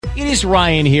It is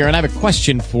Ryan here, and I have a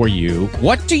question for you.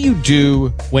 What do you do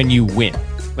when you win?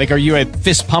 Like, are you a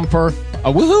fist pumper,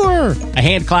 a woohooer, a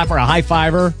hand clapper, a high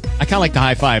fiver? I kind of like the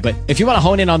high five, but if you want to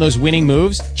hone in on those winning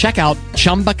moves, check out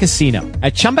Chumba Casino.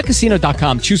 At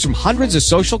ChumbaCasino.com, choose from hundreds of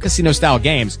social casino-style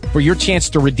games for your chance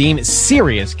to redeem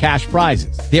serious cash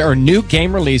prizes. There are new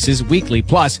game releases weekly,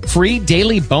 plus free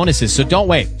daily bonuses. So don't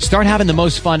wait. Start having the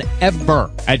most fun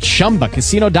ever at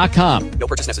ChumbaCasino.com. No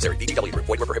purchase necessary. VGW. Void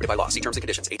where prohibited by law. See terms and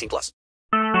conditions. 18 plus.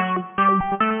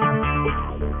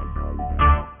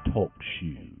 Talk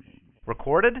shoes.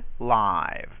 Recorded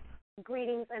live.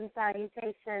 Greetings and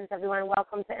salutations, everyone.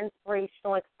 Welcome to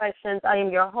Inspirational Expressions. I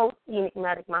am your host,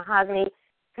 Enigmatic Mahogany,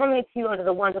 coming to you under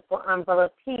the wonderful umbrella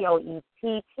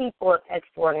P.O.E.T, People of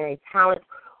Extraordinary Talent,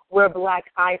 where Black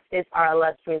Ice is our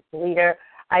illustrious leader.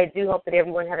 I do hope that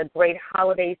everyone had a great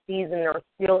holiday season or are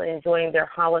still enjoying their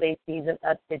holiday season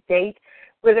up to date.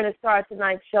 We're going to start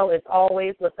tonight's show, as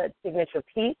always, with a signature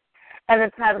piece. And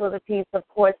the title of the piece, of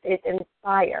course, is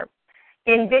Inspire.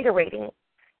 Invigorating.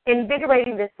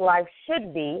 Invigorating this life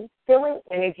should be feeling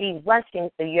energy rushing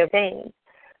through your veins.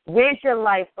 Rid your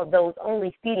life of those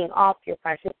only feeding off your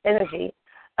precious energy.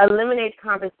 Eliminate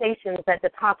conversations that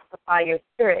detoxify your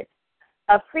spirit.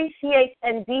 Appreciate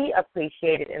and be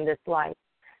appreciated in this life.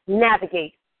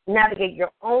 Navigate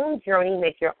your own journey,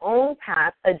 make your own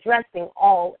path, addressing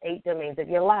all 8 domains of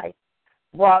your life.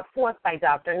 Brought forth by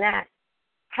Dr. Nat.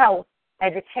 Health,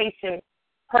 education,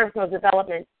 personal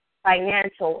development,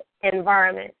 financial,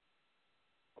 environment,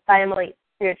 family,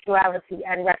 spirituality,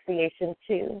 and recreation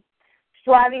too.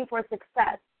 Striving for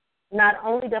success, not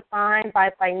only defined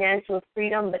by financial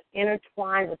freedom, but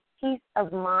intertwined with peace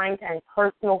of mind and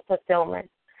personal fulfillment.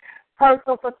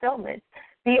 Personal fulfillment.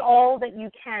 Be all that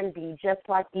you can be, just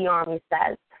like the Army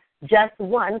says. Just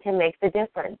one can make the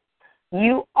difference.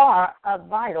 You are of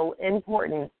vital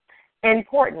importance.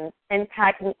 Importance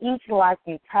impacting each life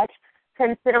you touch,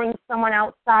 considering someone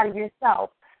outside of yourself,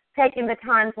 taking the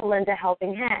time to lend a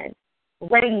helping hand.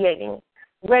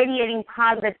 Radiating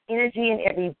positive energy in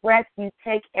every breath you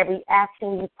take, every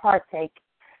action you partake.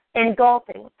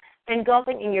 Engulfing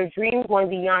in your dreams, going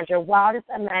beyond your wildest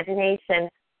imagination.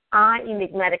 I,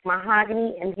 Enigmatic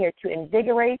Mahogany, am here to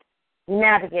invigorate,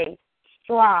 navigate,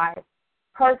 strive,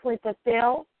 personally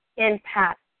fulfill,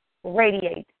 impact,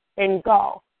 radiate,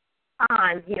 engulf.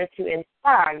 I'm here to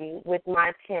inspire you with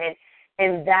my pen,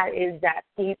 and that is that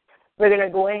piece. We're going to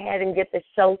go ahead and get the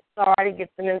show started, get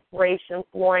some inspiration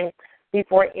flowing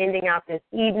before ending out this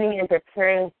evening and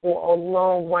preparing for a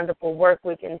long, wonderful work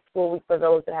week and school week for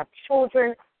those that have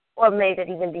children or may not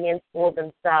even be in school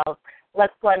themselves.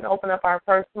 Let's go ahead and open up our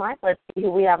first mic. Let's see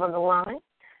who we have on the line.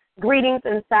 Greetings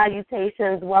and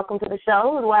salutations. Welcome to the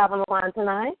show. Who do I have on the line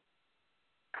tonight?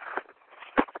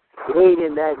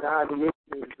 Greetings,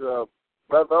 this is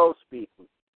Brother O speaking.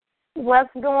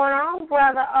 What's going on,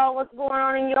 Brother O? What's going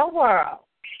on in your world?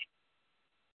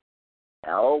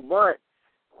 A whole bunch.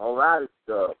 A lot of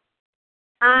stuff.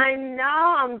 I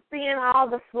know. I'm seeing all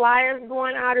the flyers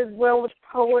going out as well with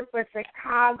P.O.E.T for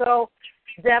Chicago.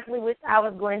 Definitely wish I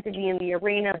was going to be in the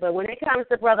arena, but when it comes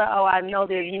to Brother O, I know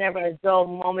there's never a dull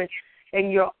moment,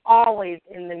 and you're always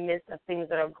in the midst of things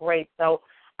that are great. So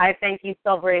I thank you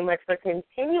so very much for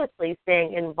continuously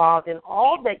staying involved in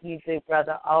all that you do,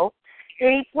 Brother O.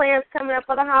 Any plans coming up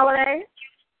for the holidays?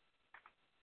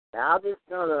 Now, I'm just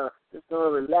gonna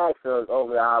relax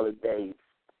over the holidays.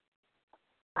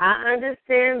 I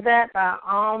understand that by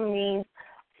all means.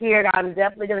 Here, I'm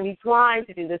definitely going to be trying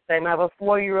to do the same. I have a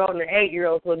 4-year-old and an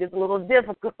 8-year-old, so it gets a little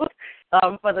difficult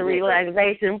for the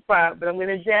relaxation part, but I'm going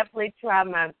to definitely try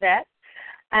my best.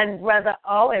 And Brother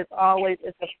O, as always,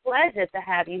 it's a pleasure to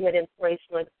have you here at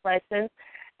Inspirational Expressions.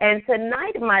 And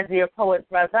tonight, my dear poet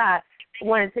brother, I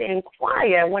wanted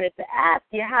to ask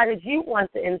you, how did you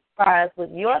want to inspire us with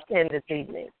your pen this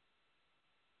evening?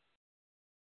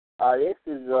 This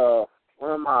is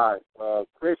one of my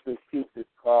Christmas pieces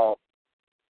called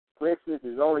Christmas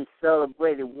is only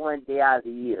celebrated one day out of the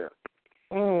year.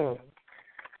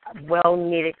 Well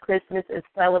needed. Christmas is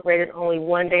celebrated only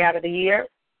one day out of the year.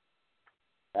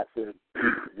 That's it.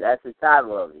 That's the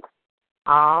title of it.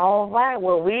 All right.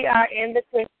 Well, we are in the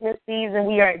Christmas season.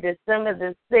 We are at December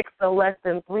the 6th, so less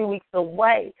than 3 weeks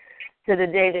away to the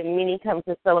day that many come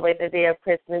to celebrate the day of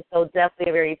Christmas. So definitely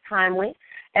a very timely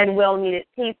and well-needed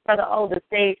piece. Brother O, the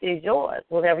stage is yours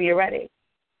whenever you're ready.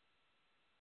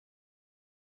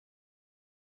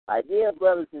 My dear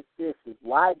brothers and sisters,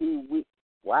 why do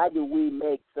we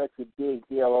make such a big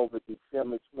deal over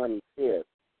December 25th?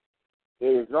 It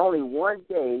is only one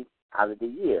day out of the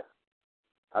year.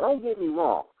 Now, don't get me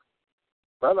wrong.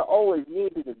 Brother O is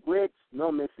neither the Grinch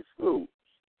nor Mrs. Scrooge.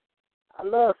 I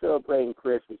love celebrating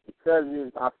Christmas because it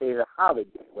is my favorite holiday.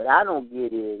 What I don't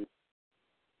get is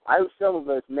why do some of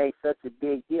us make such a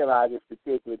big deal out of this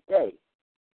particular day?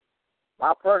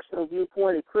 My personal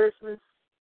viewpoint of Christmas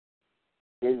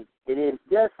is it is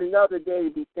just another day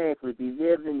to be thankful, to be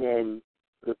living, and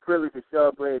the privilege to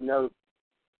celebrate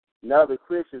another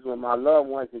Christmas with my loved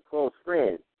ones and close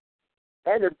friends,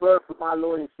 and the birth of my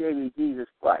Lord and Savior Jesus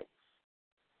Christ.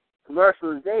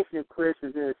 Commercialization of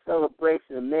Christmas and the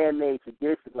celebration of man-made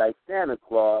traditions like Santa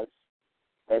Claus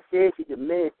has seriously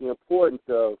diminished the importance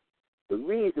of the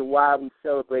reason why we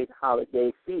celebrate the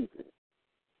holiday season,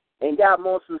 and got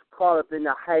most of us caught up in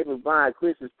the hype of buying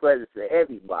Christmas presents for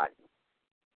everybody.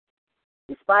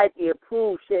 Despite the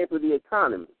improved shape of the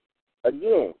economy,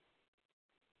 again,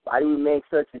 why do we make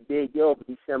such a big deal for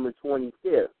December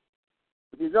 25th,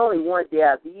 which is only one day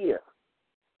out of the year?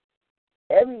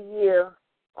 Every year,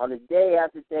 on the day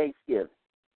after Thanksgiving,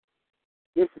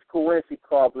 this is coincidentally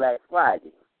called Black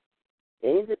Friday.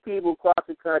 Millions of people across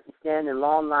the country stand in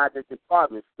long lines at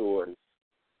department stores,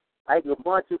 like a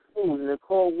bunch of fools in the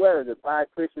cold weather to buy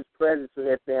Christmas presents for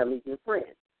their families and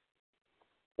friends.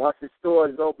 Once the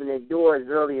stores open their doors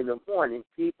early in the morning,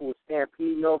 people will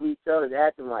stampeding over each other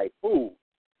acting like fools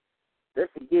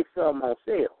just to get something on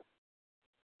sale.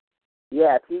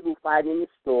 Yeah, people fighting in the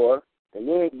store and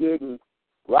then getting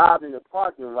robbed in the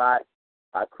parking lot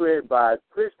by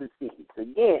Christmas thieves.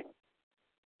 Again,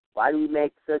 why do we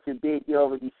make such a big deal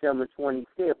over December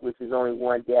 25th, which is only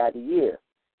one day out of the year?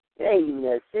 It ain't even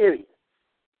that serious.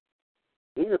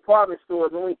 These department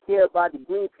stores only care about the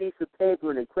green piece of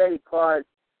paper and the credit cards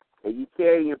that you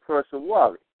carry in your personal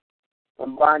wallet,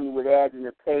 combining you with ads in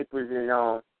the papers and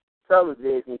on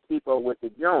television and keep up with the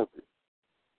Joneses.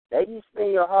 They just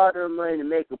spend your hard-earned money to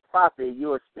make a profit at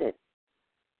your expense.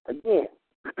 Again,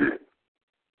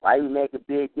 why do we make a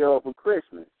big deal over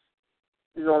Christmas?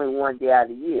 This is only one day out of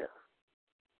the year.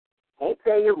 Can't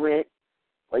pay your rent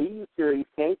or your utilities,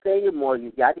 can't pay your mortgage,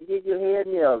 you got to get your hair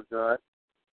and nails done.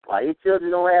 While your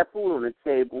children don't have food on the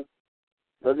table,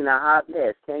 looking at hot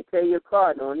mess, can't pay your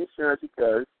car, no insurance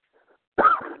because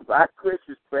buy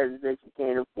Christmas presents that you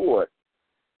can't afford.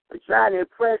 But trying to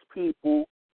impress people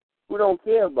who don't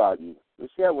care about you,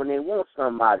 Michelle, when they want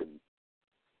something out of you.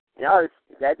 And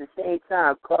at the same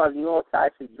time causing all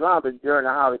types of drama during the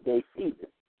holiday season.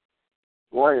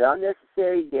 Going to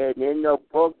unnecessary debt and end up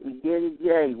broke beginning of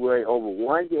January over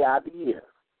one day out of the year.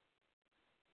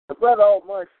 The brother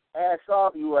must ask all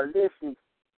of you who are listening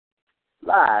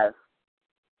live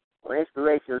on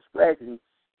Inspirational Expressions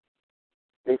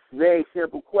this very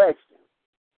simple question.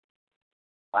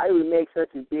 Why do we make such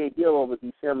a big deal over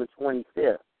December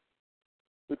 25th,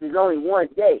 which is only one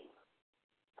day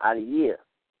out of the year?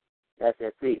 That's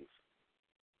that peace.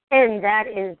 And that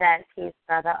is that piece,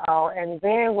 Brother O, and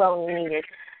very well needed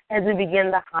as we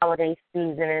begin the holiday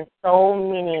season. And so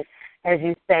many, as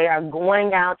you say, are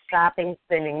going out shopping,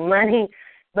 spending money,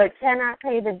 but cannot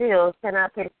pay the bills,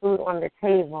 cannot put food on the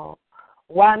table.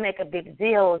 Why make a big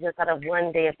deal just out of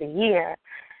one day of the year?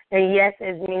 And yes,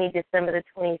 as many, December the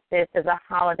 25th is a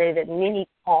holiday that many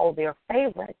call their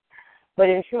favorite. But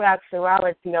in true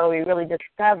actuality, are we really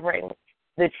discovering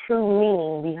the true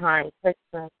meaning behind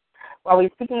Christmas? Are we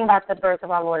speaking about the birth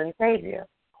of our Lord and Savior?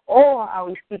 Or are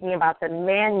we speaking about the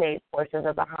man-made portions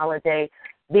of the holiday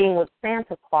being with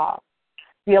Santa Claus?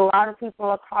 See, a lot of people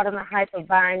are caught in the hype of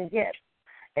buying gifts.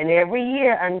 And every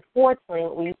year, unfortunately,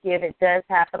 what we hear that does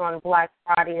happen on Black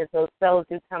Friday is those sales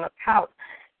do come about.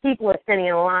 People are sitting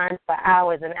in lines for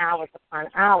hours and hours upon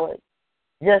hours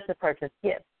just to purchase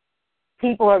gifts.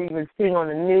 People are even seeing on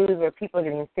the news where people are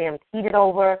getting stampeded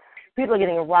over. People are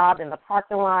getting robbed in the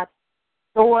parking lot.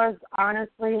 Stores,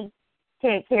 honestly,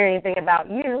 can't care anything about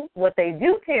you. What they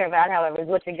do care about, however, is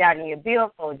what you got in your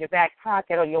billfold, your back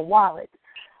pocket, or your wallet,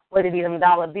 whether it be them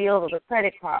dollar bills or the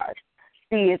credit cards.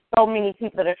 See, it's so many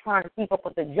people that are trying to keep up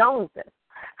with the Joneses.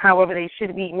 However, they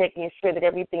should be making sure that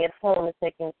everything at home is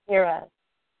taken care of.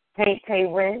 Can't pay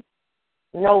rent,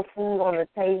 no food on the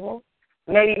table,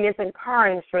 maybe missing car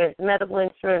insurance, medical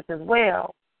insurance as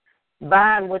well,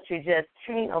 buying what you just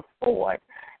can't afford.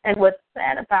 And what's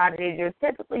sad about it is you're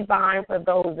typically buying for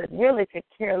those that really could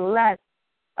care less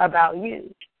about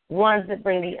you, ones that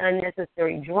bring the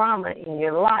unnecessary drama in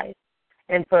your life.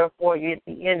 And for you, at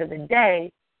the end of the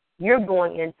day, you're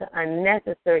going into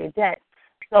unnecessary debt.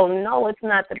 So, no, it's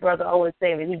not that Brother O is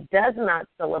saying that he does not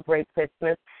celebrate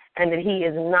Christmas and that he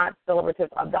is not celebrative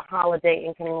of the holiday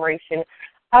in commemoration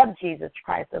of Jesus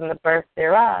Christ and the birth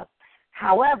thereof.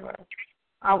 However,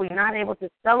 are we not able to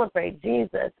celebrate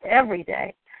Jesus every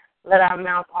day? Let our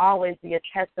mouth always be a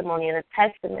testimony and a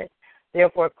testament.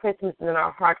 Therefore, Christmas is in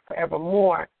our hearts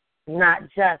forevermore. not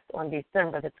just on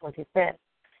December the 25th.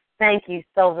 Thank you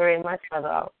so very much, Brother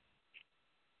O.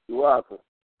 You're welcome.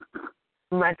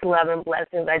 Much love and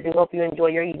blessings. I do hope you enjoy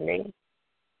your evening.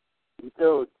 You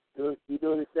too. You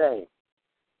do the same.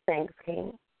 Thanks,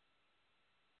 King.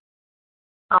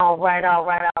 All right.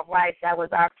 That was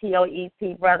our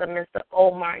P.O.E.T. brother, Mr.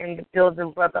 Omar, in the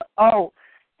building, Brother O,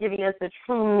 giving us the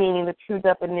true meaning, the true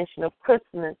definition of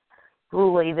Christmas,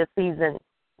 truly the season.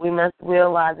 We must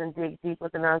realize and dig deep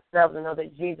within ourselves and know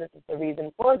that Jesus is the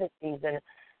reason for the season,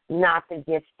 not the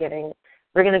gift giving.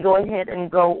 We're going to go ahead and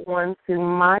go on to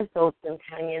my soul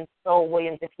companion, Soul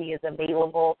Williams, if he is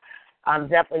available.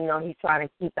 Definitely know he's trying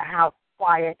to keep the house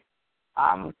quiet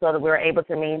so that we're able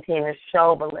to maintain a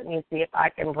show. But let me see if I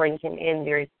can bring him in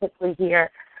very quickly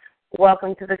here.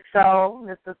 Welcome to the show,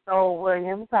 Mr. Soul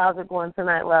Williams. How's it going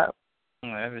tonight, love?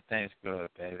 Everything's good,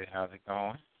 baby. How's it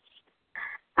going?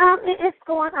 It's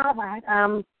going all right.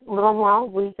 A little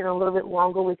long week and a little bit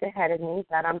longer week ahead of me,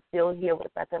 but I'm still here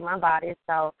with us in my body,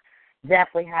 so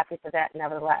definitely happy for that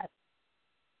nevertheless.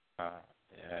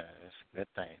 Yeah, it's a good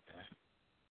thing, man.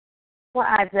 Well,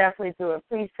 I definitely do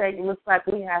appreciate it. Looks like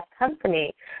we have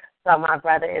company. So my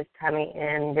brother is coming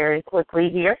in very quickly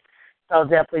here. So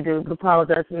definitely do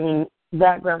apologize for any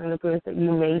background interference that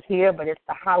you may hear, but it's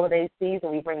the holiday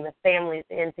season. We bring the families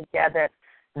in together.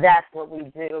 That's what we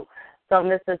do. So,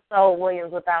 Mr. Soul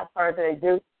Williams, without further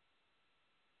ado,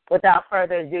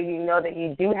 you know that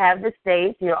you do have the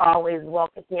stage. You're always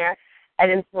welcome here at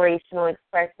Inspirational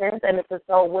Expressions. And Mr.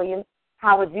 Soul Williams,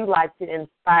 how would you like to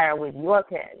inspire with your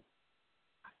pen?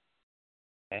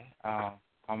 Okay. I'm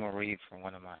going to read from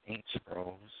one of my ink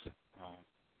scrolls.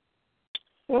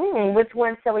 Which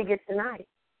one shall we get tonight?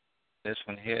 This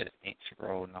one here is ink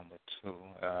scroll number 2.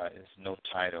 There's no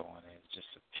title on it. It's just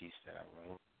a piece that I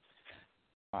wrote.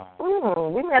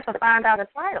 We may have to find out a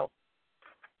title.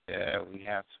 Yeah, we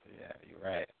have to. Yeah, you're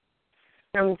right.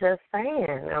 I'm just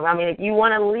saying. I mean, if you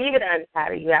want to leave it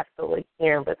untitled, you absolutely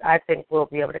can, but I think we'll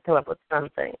be able to come up with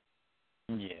something.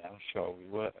 Yeah, I'm sure we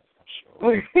would. I'm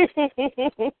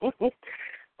sure.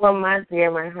 Well, my dear,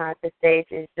 my heart, the stage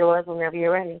is yours whenever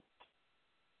you're ready.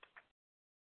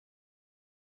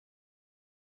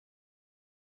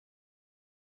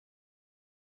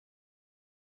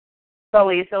 So,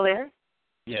 are you still there?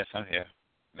 Yes, I'm here.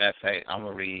 Matter of fact, I'm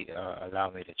going to read Allow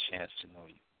Me the Chance to Know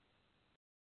You.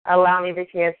 Allow me the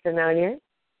chance to know you?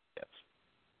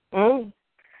 Yes.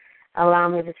 Allow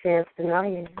me the chance to know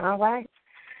you. All right.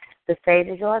 The stage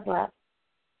is yours, love.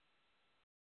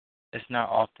 It's not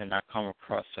often I come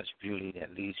across such beauty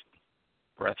that leaves me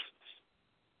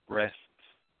breathless,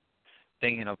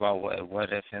 thinking about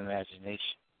what if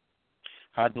imagination.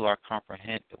 How do I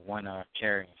comprehend the one I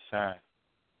carry inside?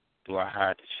 Do I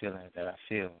hide the feeling that I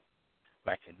feel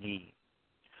like a need,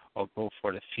 or go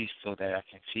for the feast so that I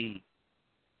can feed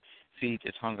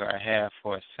this hunger I have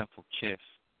for a simple kiss,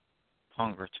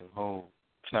 hunger to hold,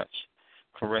 touch,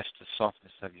 caress the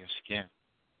softness of your skin,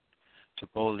 to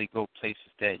boldly go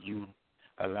places that you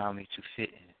allow me to fit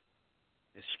in.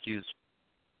 Excuse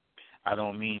me, I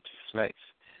don't mean to flex,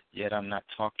 yet I'm not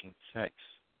talking sex,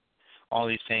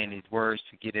 only saying these words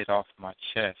to get it off my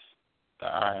chest, the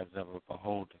eyes of a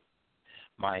beholder,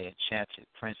 my enchanted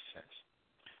princess,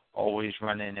 always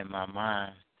running in my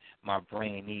mind, my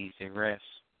brain needs a rest,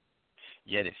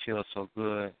 yet it feels so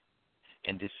good,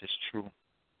 and this is true,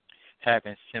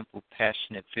 having simple,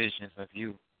 passionate visions of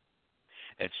you.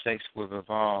 If sex would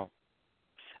evolve,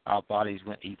 our bodies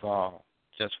would evolve,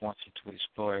 just wanting to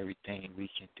explore everything we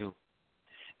can do,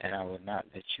 and I will not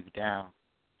let you down,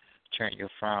 turn your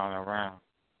frown around,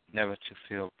 never to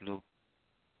feel blue,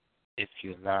 if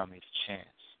you allow me the chance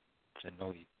to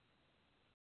know you.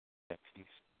 That peace.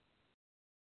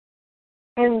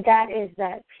 And that is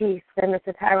that piece. And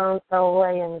Mr. Tyrone Soul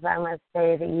Williams, I must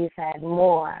say that you've had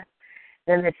more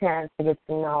than the chance to get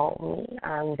to know me.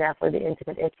 I'm definitely the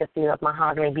intimate intimacy of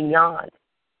mahogany beyond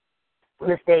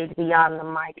the stage, beyond the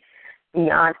mic,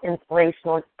 beyond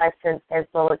inspirational expressions, as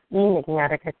well as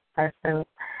enigmatic expressions.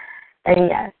 And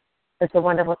yes, it's a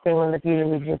wonderful thing when the beauty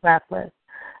leaves you breathless,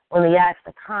 when the acts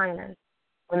of kindness,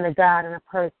 when the God in a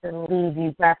person leaves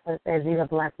you breathless as you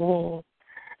have left me.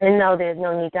 And no, there's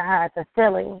no need to hide the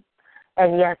feeling.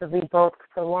 And yes, as we both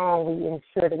prolong, we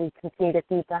ensure that we continue to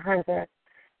feed the hunger.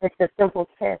 It's the simple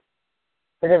kiss,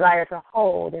 the desire to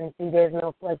hold, and see, there's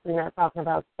no flex. We're not talking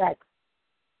about sex.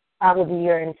 I will be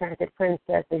your enchanted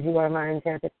princess as you are my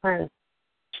enchanted prince.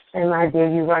 And my dear,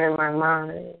 you run in my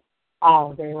mind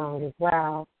all day long as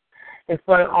well.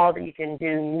 Exploring all that you can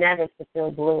do, never to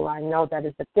feel blue. I know that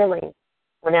is the feeling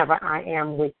whenever I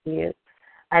am with you.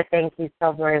 I thank you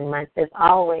so very much. As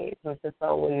always, Mr.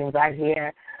 Soul Williams, I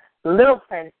hear little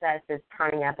princess is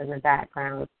turning up in the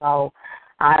background. So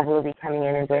I will be coming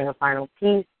in and doing a final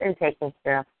piece and taking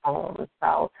care of home.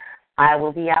 So I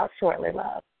will be out shortly,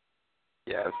 love.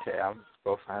 Yeah, okay. I'm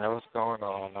go find out what's going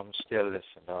on. I'm still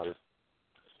listening to all this.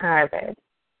 All right, babe.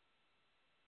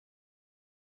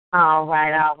 All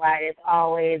right. As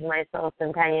always, my soul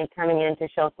companion coming in to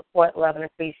show support, love, and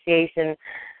appreciation,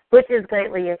 which is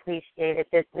greatly appreciated.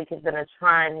 This week has been a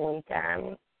trying week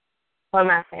for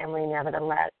my family.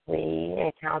 Nevertheless, we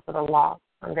encountered a loss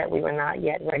that we were not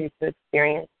yet ready to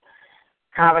experience.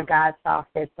 However, God saw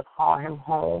fit to call him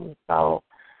home. So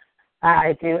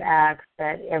I do ask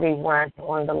that everyone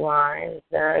on the line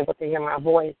that are able to hear my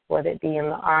voice, whether it be in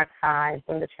the archives,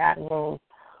 in the chat room,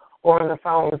 or on the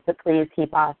phones, to please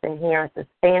keep us and hear us as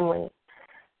family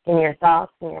in your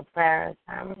thoughts and your prayers.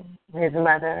 His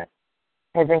mother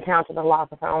has encountered the loss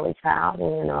of her only child,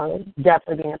 and,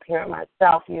 definitely being a parent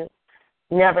myself, you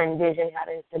never envisioned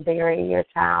having to bury your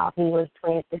child. He was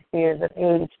 26 years of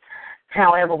age.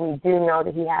 However, we do know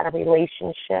that he had a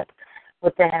relationship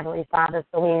with the Heavenly Father,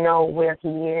 so we know where he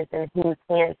is and whose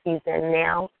hands he's in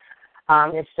now.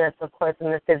 It's just, of course, in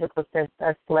the physical sense,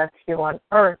 us left here on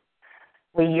earth,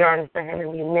 we yearn for him and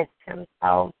we miss him.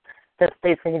 So just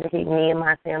please continue to keep me and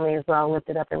my family as well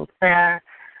lifted up in prayer.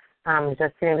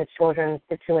 Just getting the children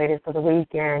situated for the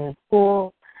weekend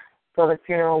school. So the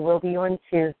funeral will be on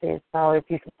Tuesday. So if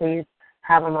you could please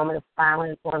have a moment of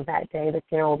silence on that day. The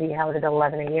funeral will be held at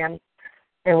 11 a.m.,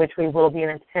 in which we will be in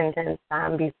attendance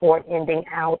before ending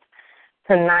out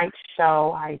tonight's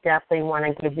show. I definitely want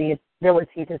to give the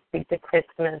ability to speak to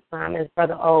Christmas, as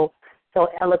Brother O so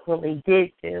eloquently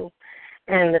did do.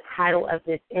 And the title of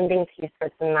this ending piece for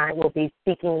tonight will be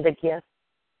Seeking the Gift.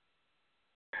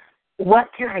 What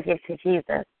can I give to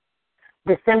Jesus?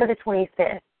 December the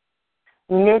 25th,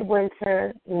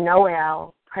 midwinter,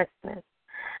 Noel, Christmas,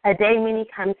 a day many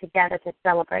come together to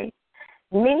celebrate.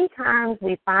 Many times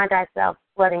we find ourselves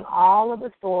flooding all of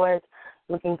the stores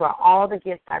looking for all the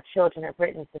gifts our children have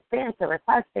written to Santa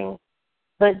requesting.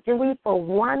 But do we for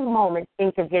one moment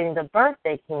think of getting the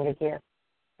birthday king a gift?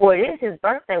 For it is his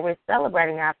birthday we're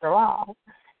celebrating after all.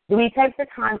 Do we take the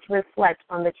time to reflect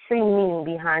on the true meaning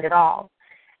behind it all?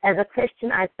 As a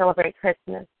Christian, I celebrate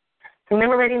Christmas,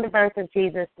 commemorating the birth of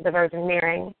Jesus to the Virgin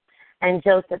Mary and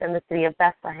Joseph in the city of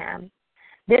Bethlehem.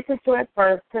 This historic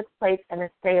birth took place in a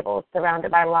stable surrounded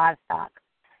by livestock.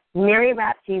 Mary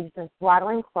wrapped Jesus in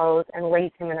swaddling clothes and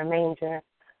laid him in a manger,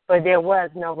 for there was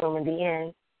no room in the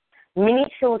inn. Many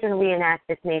children reenact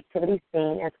this nativity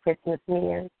scene as Christmas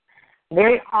nears.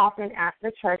 Very often after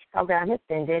the church program has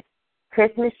ended,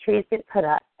 Christmas trees get put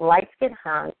up, lights get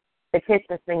hung, the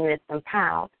Christmas menu is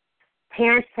compiled.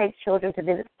 Parents take children to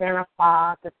visit Santa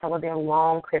Claus to tell their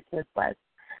long Christmas list,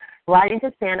 writing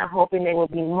to Santa hoping they will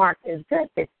be marked as good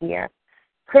this year.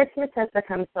 Christmas has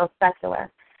become so secular,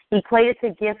 equated to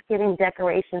gift-giving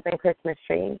decorations and Christmas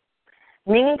trees.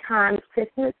 Many times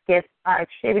Christmas gifts are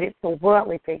attributed to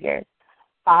worldly figures,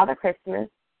 Father Christmas,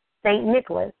 St.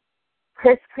 Nicholas,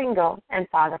 Kris Kringle, and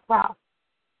Father Claus.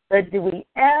 But do we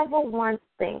ever once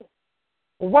think,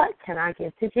 what can I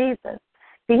give to Jesus?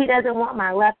 See, he doesn't want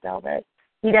my leftovers.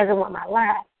 He doesn't want my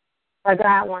last. But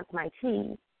God wants my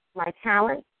cheese, my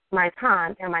talent, my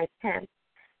time, and my pen,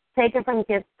 taken from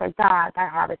Gifts for God by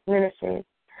Harvest Ministries.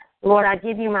 Lord, I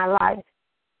give you my life.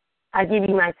 I give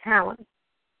you my talent.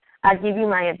 I give you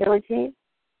my abilities.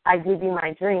 I give you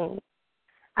my dreams.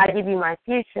 I give you my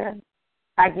future.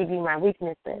 I give you my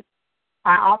weaknesses.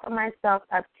 I offer myself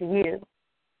up to you.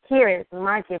 Here is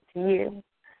my gift to you.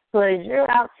 So as you're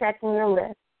out checking your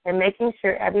list and making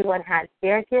sure everyone has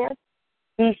their gift,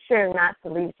 be sure not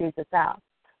to leave Jesus out.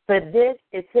 For this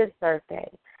is his birthday.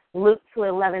 Luke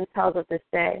 2:11 tells us this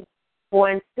day, for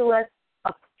unto us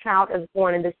a child is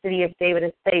born in the city of David,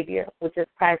 a Savior, which is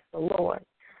Christ the Lord.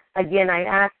 Again, I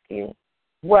ask you,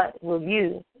 what will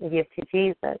you give to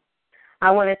Jesus?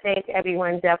 I want to thank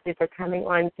everyone definitely for coming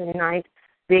on tonight,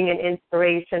 being an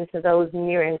inspiration to those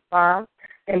near and far.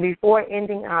 And before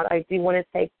ending out, I do want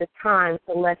to take the time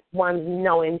to let one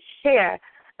know and share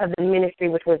of the ministry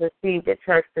which was received at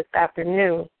church this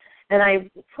afternoon. And I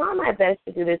try my best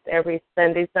to do this every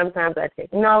Sunday. Sometimes I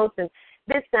take notes, and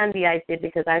this Sunday I did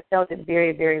because I felt it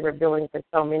very, very revealing for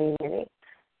so many.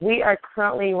 We are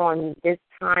currently on this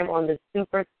time on the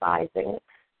supersizing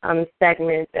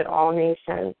segment at All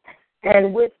Nations.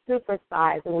 And with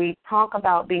supersize, and we talk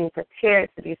about being prepared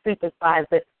to be supersized,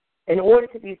 but in order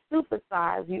to be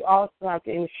supersized, you also have to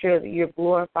ensure that you're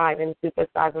glorified and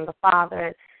supersizing the Father.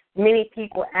 And many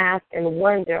people ask and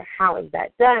wonder, how is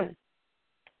that done?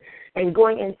 And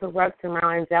going into work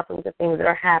tomorrow and definitely with the things that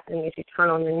are happening as you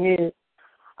turn on the news,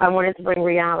 I wanted to bring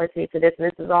reality to this, and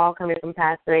this is all coming from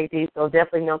Pastor A.D., so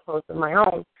definitely no post of my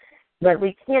own. But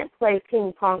we can't play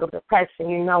ping pong of depression.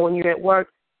 You know, when you're at work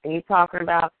and you're talking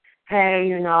about, hey,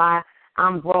 you know,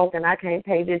 I'm broke and I can't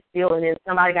pay this bill, and then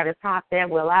somebody got to top that.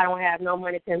 Well, I don't have no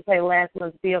money to pay last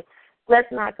month's bill. Let's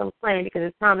not complain, because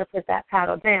it's time to put that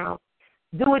paddle down.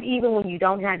 Do it even when you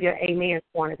don't have your amen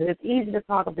corner, because it's easy to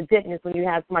talk of the goodness when you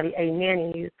have somebody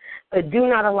amening you. But do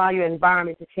not allow your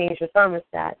environment to change your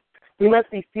thermostat. We must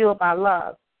be fueled by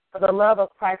love. For the love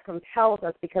of Christ compels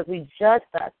us, because we judge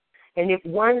us. And if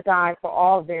one died for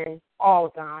all, then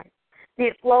all died. See,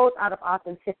 it flows out of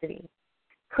authenticity.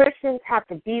 Christians have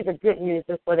to be the good news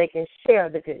before they can share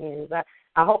the good news.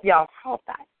 I hope y'all caught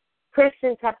that.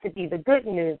 Christians have to be the good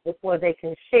news before they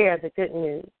can share the good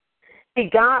news. See,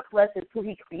 God blesses who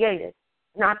he created,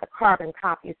 not the carbon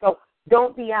copy. So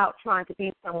don't be out trying to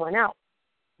be someone else.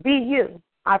 Be you,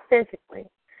 authentically.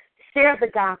 Share the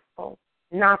gospel,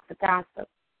 not the gossip.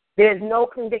 There is no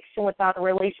conviction without a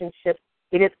relationship.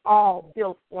 It is all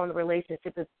built on the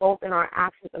relationship. It's both in our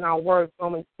actions and our words,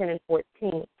 Romans 10 and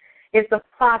 14. It's a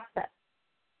process,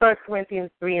 1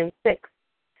 Corinthians 3 and 6.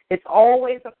 It's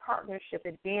always a partnership,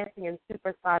 advancing and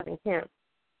supersizing him.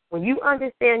 When you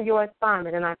understand your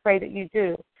assignment, and I pray that you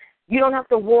do, you don't have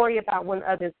to worry about when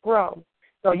others grow.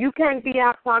 So you can't be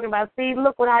out talking about, see,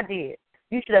 look what I did.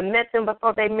 You should have met them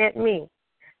before they met me.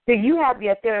 So you have the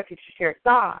authority to share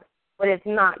God, but it's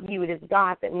not you. It is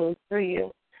God that moves through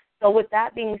you. So with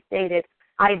that being stated,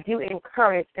 I do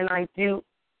encourage and I do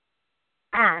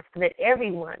ask that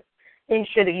everyone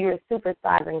ensure that you are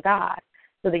supersizing God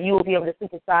so that you will be able to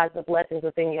supersize the blessings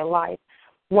within your life.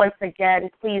 Once again,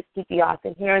 please keep the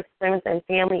Austin Harris friends and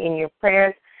family in your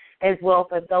prayers, as well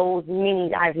for those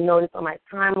many I've noticed on my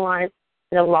timeline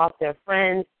that have lost their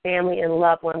friends, family, and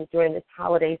loved ones during this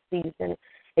holiday season.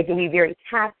 It can be very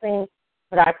taxing,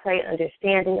 but I pray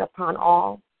understanding upon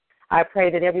all. I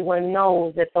pray that everyone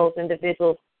knows that those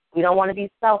individuals, we don't want to be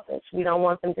selfish. We don't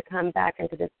want them to come back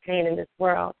into this pain in this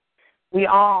world. We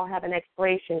all have an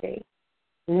expiration date.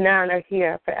 None are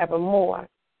here forevermore.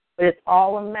 But it's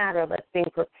all a matter of us being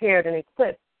prepared and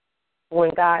equipped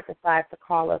when God decides to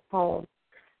call us home.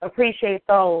 Appreciate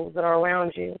those that are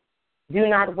around you. Do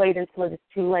not wait until it is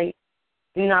too late.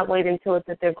 Do not wait until it's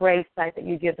at their gravesite that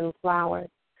you give them flowers.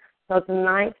 So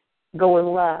tonight, go in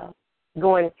love.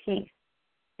 Go in peace.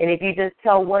 And if you just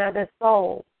tell one other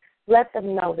soul, let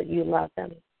them know that you love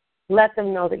them. Let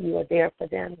them know that you are there for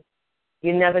them.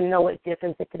 You never know what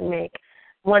difference it can make.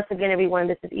 Once again, everyone,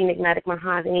 this is Enigmatic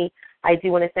Mahogany. I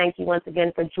do want to thank you once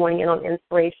again for joining in on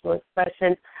Inspirational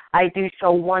Expressions. I do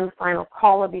show one final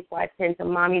caller before I tend to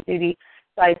mommy duty,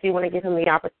 so I do want to give him the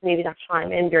opportunity to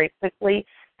chime in very quickly.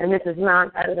 And this is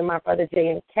none other than my brother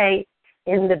J&K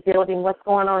in the building. What's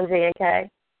going on, J&K?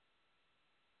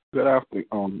 Good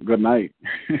afternoon. Good night.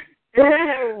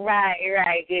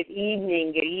 Right. Good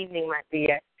evening, my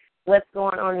dear. What's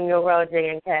going on in your world,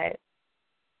 J&K?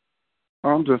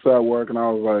 I'm just at work, and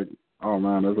I was like, oh,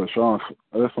 man, there's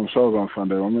some shows on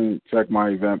Sunday. Let me check my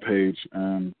event page,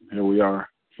 and here we are.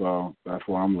 So that's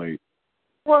why I'm late.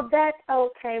 Well, that's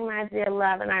okay, my dear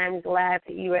love, and I am glad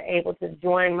that you were able to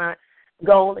join. My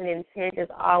goal and intent is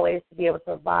always to be able to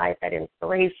provide that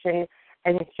inspiration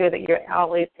and ensure that you're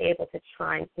always able to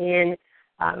chime in.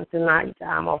 Tonight,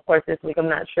 of course, this week, I'm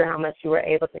not sure how much you were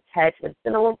able to catch, but it's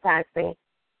been a little taxing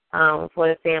for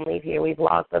the family here. We've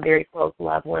lost a very close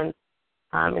loved one,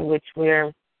 in which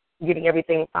we're getting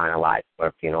everything finalized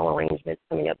for funeral arrangements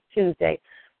coming up Tuesday.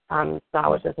 So I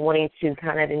was just wanting to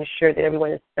kind of ensure that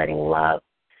everyone is spreading love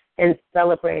and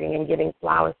celebrating and giving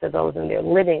flowers to those in their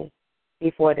living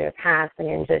before their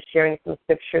passing, and just sharing some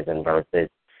scriptures and verses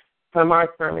from our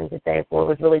sermon today, for it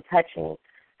was really touching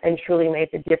and truly made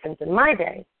the difference in my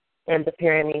day and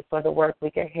preparing me for the work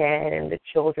week ahead. And the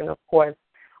children, of course,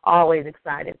 always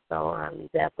excited. So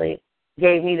definitely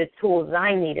gave me the tools that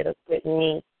I needed, equipped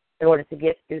me in order to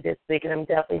get through this week. And I'm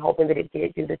definitely hoping that it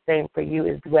did do the same for you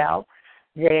as well,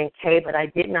 J&K. But I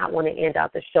did not want to end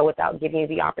out the show without giving you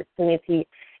the opportunity,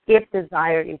 if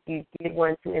desired, if you did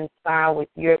want to inspire with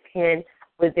your pen.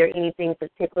 Was there anything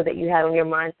particular that you had on your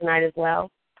mind tonight as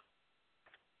well?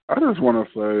 I just want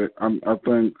to say, I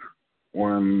think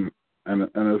when, and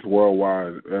it's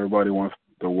worldwide, everybody wants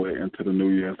to wait into the new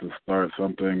year to start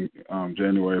something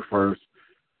January 1st.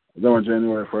 Then when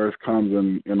January 1st comes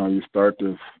and, you start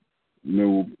this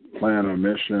new plan or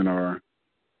mission or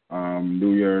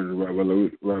New Year's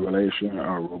revelation,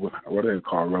 or what do they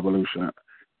call it? Revolution?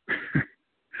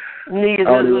 New Year's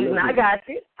resolution. I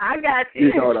got you.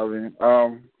 You know what I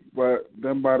mean? But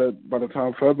then by the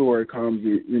time February comes,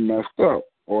 you messed up,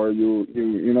 or you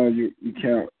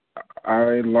can't.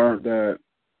 I learned that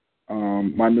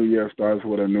my new year starts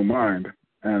with a new mind,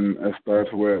 and it starts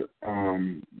with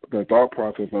the thought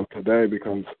process of today,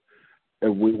 because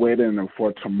if we wait in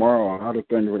for tomorrow, a lot of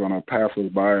things are going to pass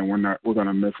us by, and we're going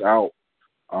to miss out.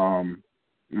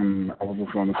 And I was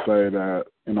just going to say that,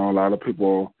 a lot of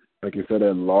people, like you said, they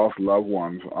lost loved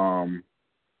ones,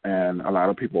 and a lot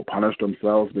of people punish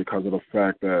themselves because of the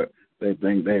fact that they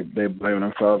think they blame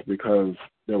themselves because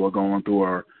they were going through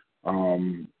or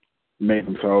made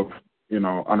themselves,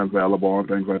 unavailable and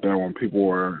things like that when people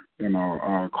were,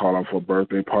 calling for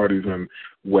birthday parties and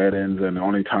weddings, and the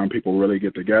only time people really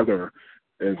get together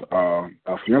is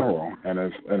a funeral, and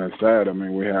it's sad. I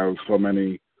mean, we have so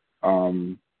many. I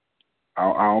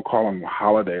don't call them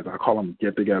holidays. I call them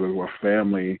get-togethers where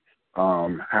family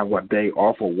have a day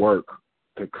off of work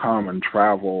to come and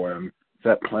travel and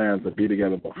set plans to be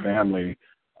together with family.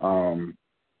 So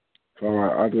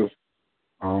I just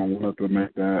wanted to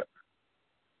make that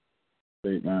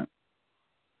statement.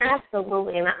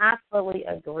 Absolutely, and I fully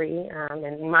agree.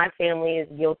 And my family is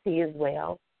guilty as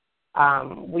well.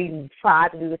 We tried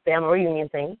to do the family reunion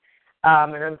thing,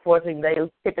 and unfortunately,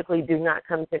 they typically do not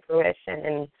come to fruition.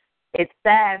 And it's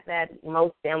sad that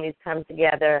most families come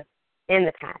together in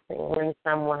the passing when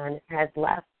someone has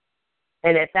left.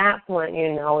 And at that point,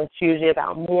 it's usually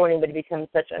about mourning, but it becomes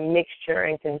such a mixture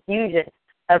and confusion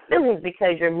of feelings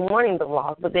because you're mourning the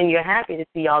loss, but then you're happy to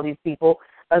see all these people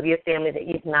of your family that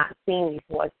you've not seen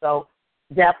before. So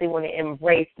definitely want to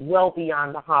embrace well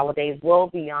beyond the holidays, well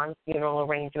beyond funeral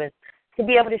arrangements, to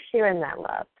be able to share in that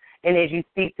love. And as you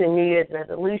speak to New Year's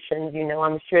resolutions,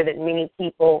 I'm sure that many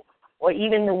people, or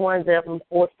even the ones that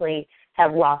unfortunately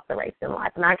have lost the race in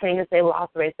life, and I can't even say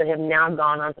lost the race, but have now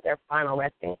gone on to their final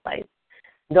resting place.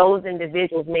 Those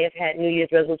individuals may have had New Year's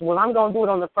resolutions. Well, I'm going to do it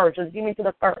on the 1st. Just give me to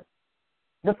the 1st.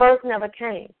 The 1st never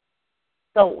came.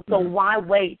 So why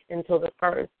wait until the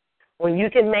 1st? When you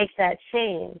can make that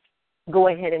change, go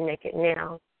ahead and make it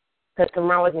now, because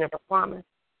tomorrow is never promised.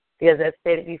 Because as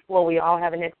stated before, we all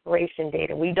have an expiration date,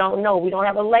 and we don't know. We don't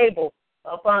have a label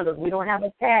upon us. We don't have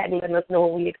a tag letting us know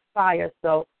when we expire.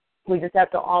 So we just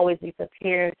have to always be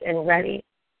prepared and ready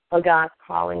for God's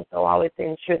calling. So always to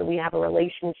ensure that we have a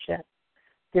relationship,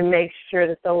 to make sure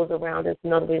that those around us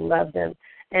know that we love them.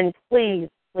 And please,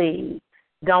 please,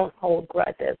 don't hold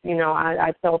grudges.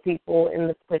 I tell people in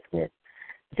the quickness,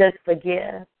 just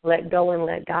forgive, let go and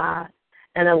let God,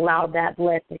 and allow that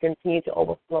blessing to continue to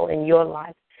overflow in your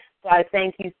life. So I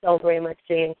thank you so very much,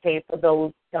 J&K, for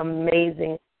those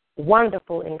amazing,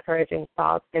 wonderful, encouraging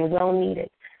thoughts, and well needed,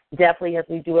 definitely as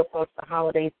we do approach the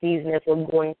holiday season, as we're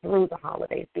going through the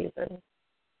holiday season.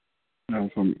 Yeah,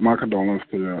 so my condolences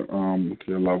to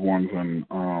your loved ones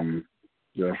and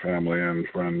your family and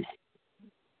friends.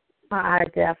 I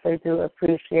definitely do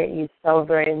appreciate you so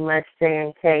very much,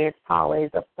 J&K. It's always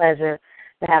a pleasure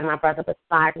to have my brother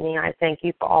beside me. I thank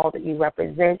you for all that you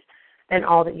represent and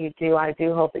all that you do. I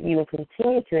do hope that you will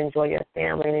continue to enjoy your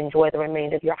family and enjoy the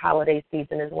remainder of your holiday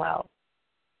season as well.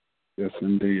 Yes,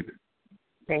 indeed.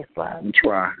 Thanks, love.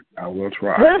 I will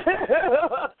try.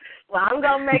 Well, I'm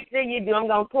going to make sure you do. I'm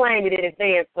going to claim it in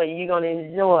advance for you. You're going to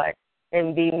enjoy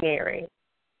and be merry.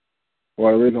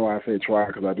 Well, the reason why I say try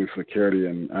because I do security,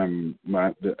 and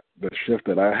the shift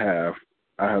that I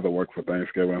have to work for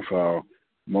Thanksgiving. So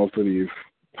most of these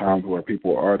times where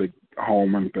people are at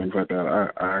home and things like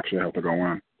that, I actually have to go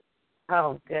in.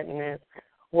 Oh, goodness.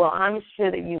 Well, I'm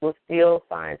sure that you will still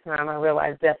find time. I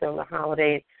realize definitely on the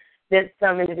holidays that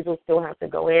some individuals still have to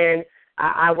go in.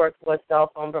 I work for a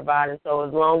cell phone provider, so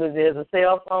as long as there's a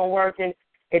cell phone working,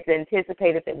 it's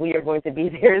anticipated that we are going to be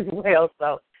there as well.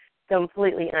 So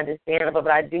completely understandable,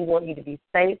 but I do want you to be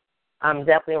safe. I'm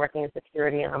definitely working in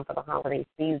security for the holiday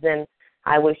season.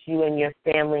 I wish you and your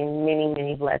family many,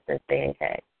 many blessings. Stay in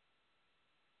K.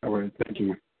 All right, thank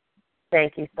you.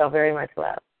 Thank you so very much,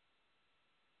 love.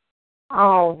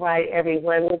 All right,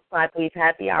 everyone. Looks like we've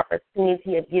had the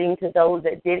opportunity of getting to those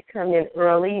that did come in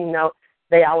early.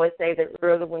 They always say that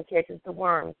early one catches the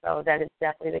worm, so that is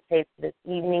definitely the case for this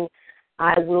evening.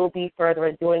 I will be further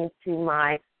adhering to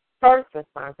my first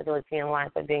responsibility in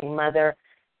life of being mother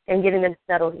and getting them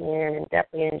settled in and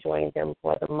definitely enjoying them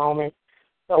for the moment.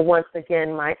 So once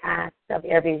again, my ask of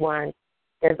everyone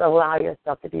is allow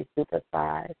yourself to be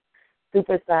supersized.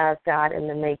 Supersize God in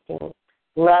the making.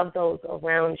 Love those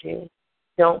around you.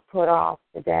 Don't put off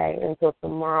today until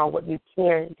tomorrow what you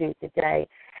can do today.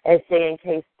 As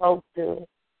J&K spoke to,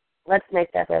 let's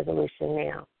make that resolution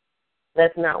now.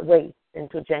 Let's not wait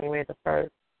until January the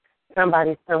 1st.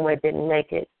 Somebody somewhere didn't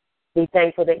make it. Be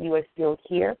thankful that you are still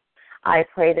here. I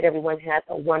pray that everyone has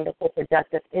a wonderful,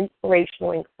 productive,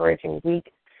 inspirational, encouraging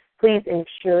week. Please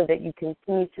ensure that you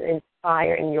continue to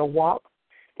inspire in your walk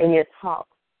in your talk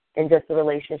and just the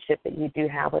relationship that you do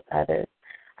have with others.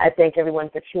 I thank everyone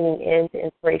for tuning in to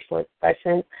Inspirational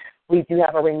Expressions. We do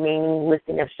have a remaining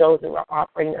listing of shows that we're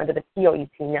operating under the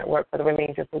P.O.E.T network for the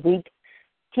remainder of the week.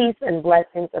 Peace and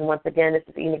blessings. And once again, this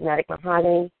is Enigmatic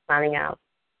Mahogany signing out.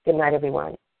 Good night,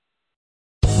 everyone.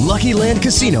 Lucky Land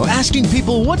Casino, asking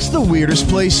people, what's the weirdest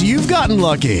place you've gotten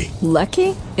lucky?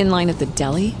 Lucky? In line at the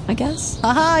deli, I guess?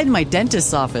 Aha, in my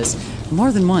dentist's office.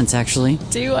 More than once, actually.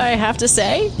 Do I have to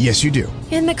say? Yes, you do.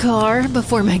 In the car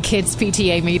before my kids'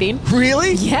 PTA meeting.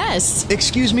 Really? Yes.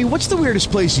 Excuse me, what's the weirdest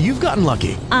place you've gotten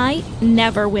lucky? I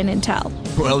never win and tell.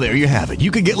 Well, there you have it. You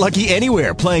can get lucky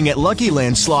anywhere, playing at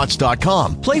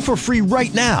LuckyLandSlots.com. Play for free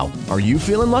right now. Are you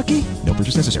feeling lucky? No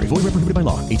purchase necessary. Void where prohibited by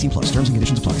law. 18+. Terms and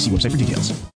conditions apply. See website for details.